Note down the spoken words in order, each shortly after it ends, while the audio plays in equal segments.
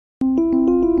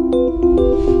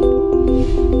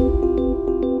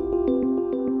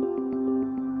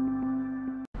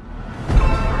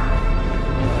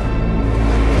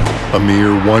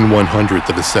mere 1/100th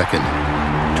of a second.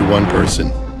 To one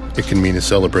person, it can mean a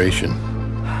celebration.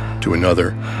 To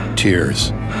another,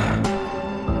 tears.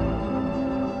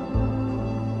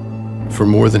 For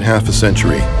more than half a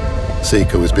century,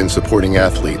 Seiko has been supporting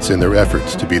athletes in their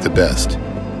efforts to be the best.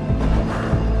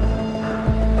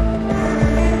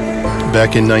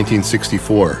 Back in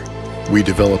 1964, we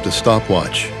developed a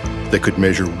stopwatch that could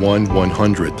measure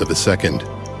 1/100th of a second.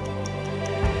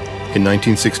 In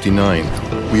 1969,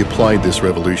 we applied this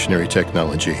revolutionary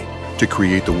technology to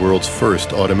create the world's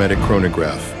first automatic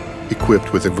chronograph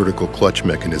equipped with a vertical clutch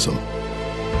mechanism.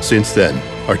 Since then,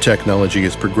 our technology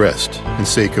has progressed, and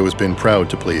Seiko has been proud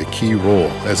to play a key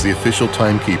role as the official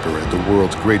timekeeper at the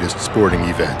world's greatest sporting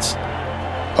events.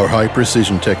 Our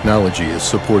high-precision technology has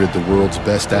supported the world's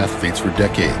best athletes for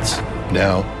decades.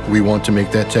 Now, we want to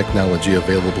make that technology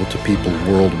available to people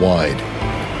worldwide.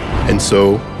 And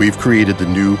so, we've created the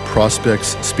new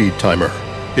Prospex Speedtimer.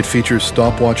 It features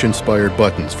stopwatch-inspired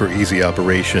buttons for easy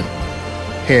operation,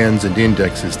 hands and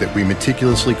indexes that we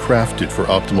meticulously crafted for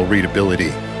optimal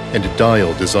readability, and a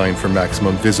dial designed for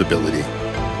maximum visibility.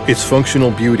 Its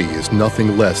functional beauty is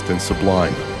nothing less than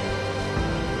sublime.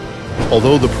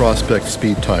 Although the Prospex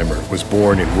Speedtimer was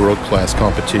born in world-class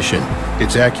competition,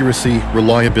 its accuracy,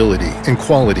 reliability, and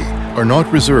quality are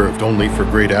not reserved only for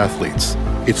great athletes.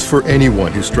 It's for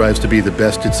anyone who strives to be the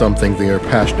best at something they are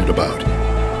passionate about.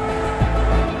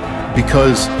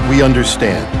 Because we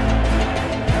understand,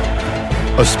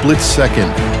 a split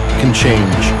second can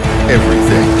change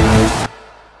everything.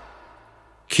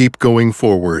 Keep going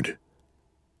forward.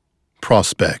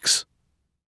 Prospex.